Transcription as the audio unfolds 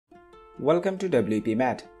Welcome to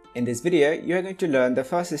Wpmet. In this video, you are going to learn the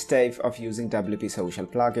first step of using WP Social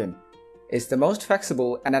plugin. It's the most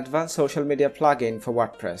flexible and advanced social media plugin for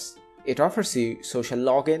WordPress. It offers you social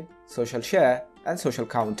login, social share, and social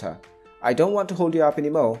counter. I don't want to hold you up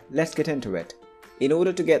anymore, let's get into it. In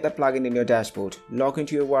order to get the plugin in your dashboard, log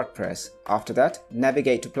into your WordPress. After that,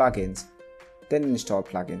 navigate to plugins, then install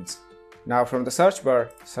plugins. Now from the search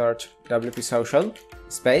bar, search WP Social,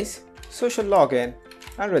 space, social login,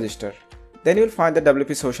 and register. Then you'll find the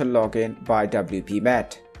WP Social login by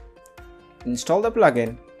Wpmet. Install the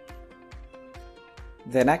plugin,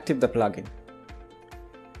 then active the plugin.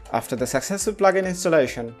 After the successful plugin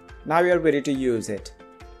installation, now you are ready to use it.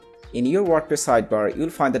 In your WordPress sidebar, you'll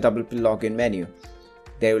find the WP Login menu.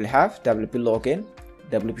 There will have WP Login,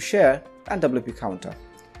 WP Share, and WP Counter.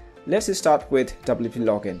 Let's start with WP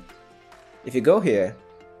Login. If you go here,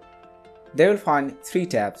 there you'll find three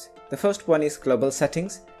tabs. The first one is Global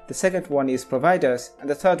Settings, the second one is Providers, and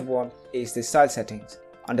the third one is the Style Settings.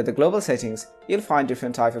 Under the Global Settings, you'll find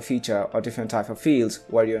different type of feature or different type of fields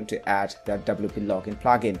where you want to add that WP Login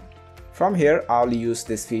plugin. From here, I'll use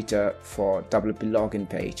this feature for WP Login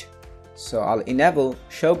page. So I'll enable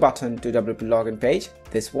Show button to WP Login page,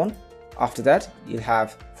 this one. After that, you'll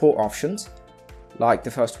have four options. Like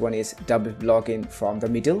the first one is WP Login from the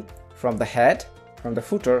middle, from the head, from the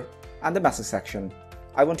footer, and the message section.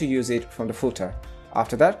 I want to use it from the footer.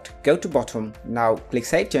 After that, go to bottom. Now click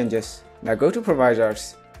Save Changes. Now go to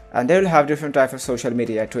Providers, and they will have different types of social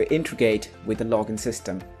media to integrate with the login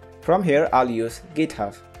system. From here, I'll use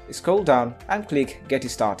GitHub. Scroll down and click Get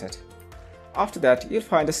Started. After that, you'll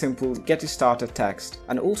find a simple Get Started text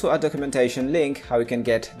and also a documentation link how you can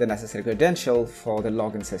get the necessary credential for the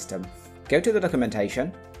login system. Go to the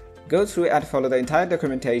documentation, go through and follow the entire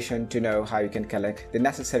documentation to know how you can collect the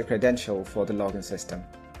necessary credential for the login system.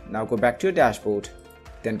 Now go back to your dashboard,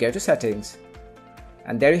 then go to Settings,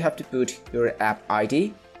 and there you have to put your app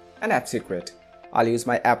ID and app secret. I'll use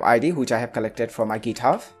my app ID which I have collected from my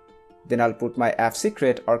GitHub. Then I'll put my app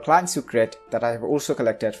secret or client secret that I have also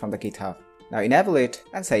collected from the GitHub. Now enable it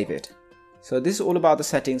and save it. So this is all about the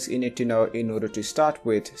settings you need to know in order to start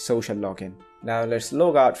with social login. Now let's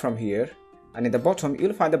log out from here, and in the bottom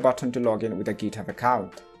you'll find the button to log in with a GitHub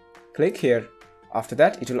account. Click here. After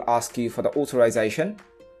that, it will ask you for the authorization.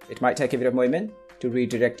 It might take a bit of moment to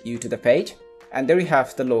redirect you to the page, and there you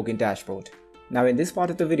have the login dashboard. Now in this part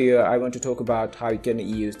of the video, I want to talk about how you can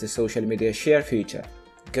use the social media share feature.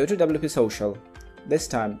 Go to WP Social, this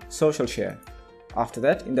time Social Share. After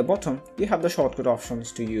that, in the bottom, you have the shortcut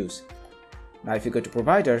options to use. Now if you go to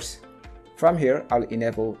Providers, from here I'll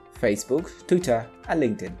enable Facebook, Twitter, and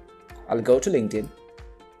LinkedIn. I'll go to LinkedIn,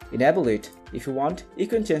 enable it. If you want, you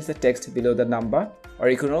can change the text below the number, or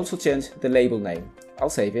you can also change the label name. I'll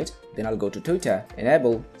save it, then I'll go to Twitter,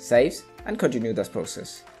 enable, saves, and continue this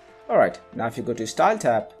process. Alright, now if you go to Style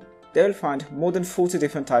tab, they will find more than 40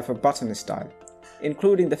 different types of button style,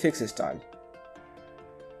 including the fixed style.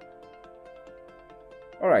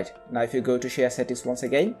 Alright, now if you go to Share Settings once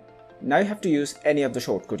again, now you have to use any of the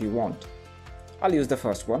shortcut you want. I'll use the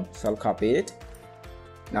first one, so I'll copy it.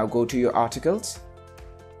 Now go to your articles,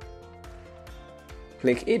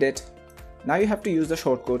 click Edit. Now you have to use the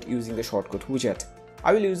shortcut using the shortcut widget.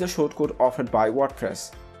 I will use the shortcut offered by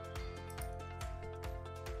WordPress.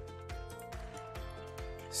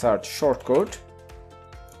 Search shortcut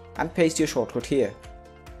and paste your shortcut here.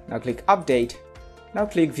 Now click Update. Now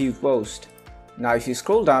click View Post. Now if you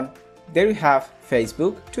scroll down, there you have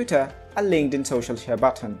Facebook, Twitter, and LinkedIn social share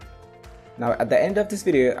button. Now at the end of this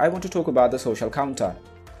video, I want to talk about the social counter.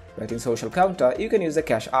 But in social counter, you can use the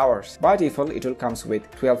cache hours. By default, it will comes with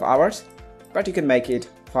 12 hours, but you can make it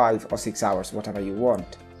 5 or 6 hours, whatever you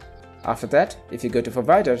want. After that, if you go to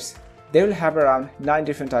Providers, they will have around 9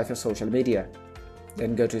 different types of social media.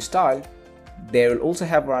 Then go to Style, they will also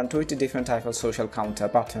have around 20 different types of social counter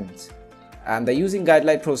buttons. And the using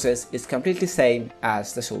guideline process is completely same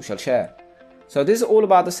as the social share. So this is all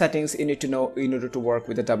about the settings you need to know in order to work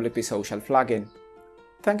with the WP Social plugin.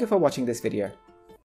 Thank you for watching this video.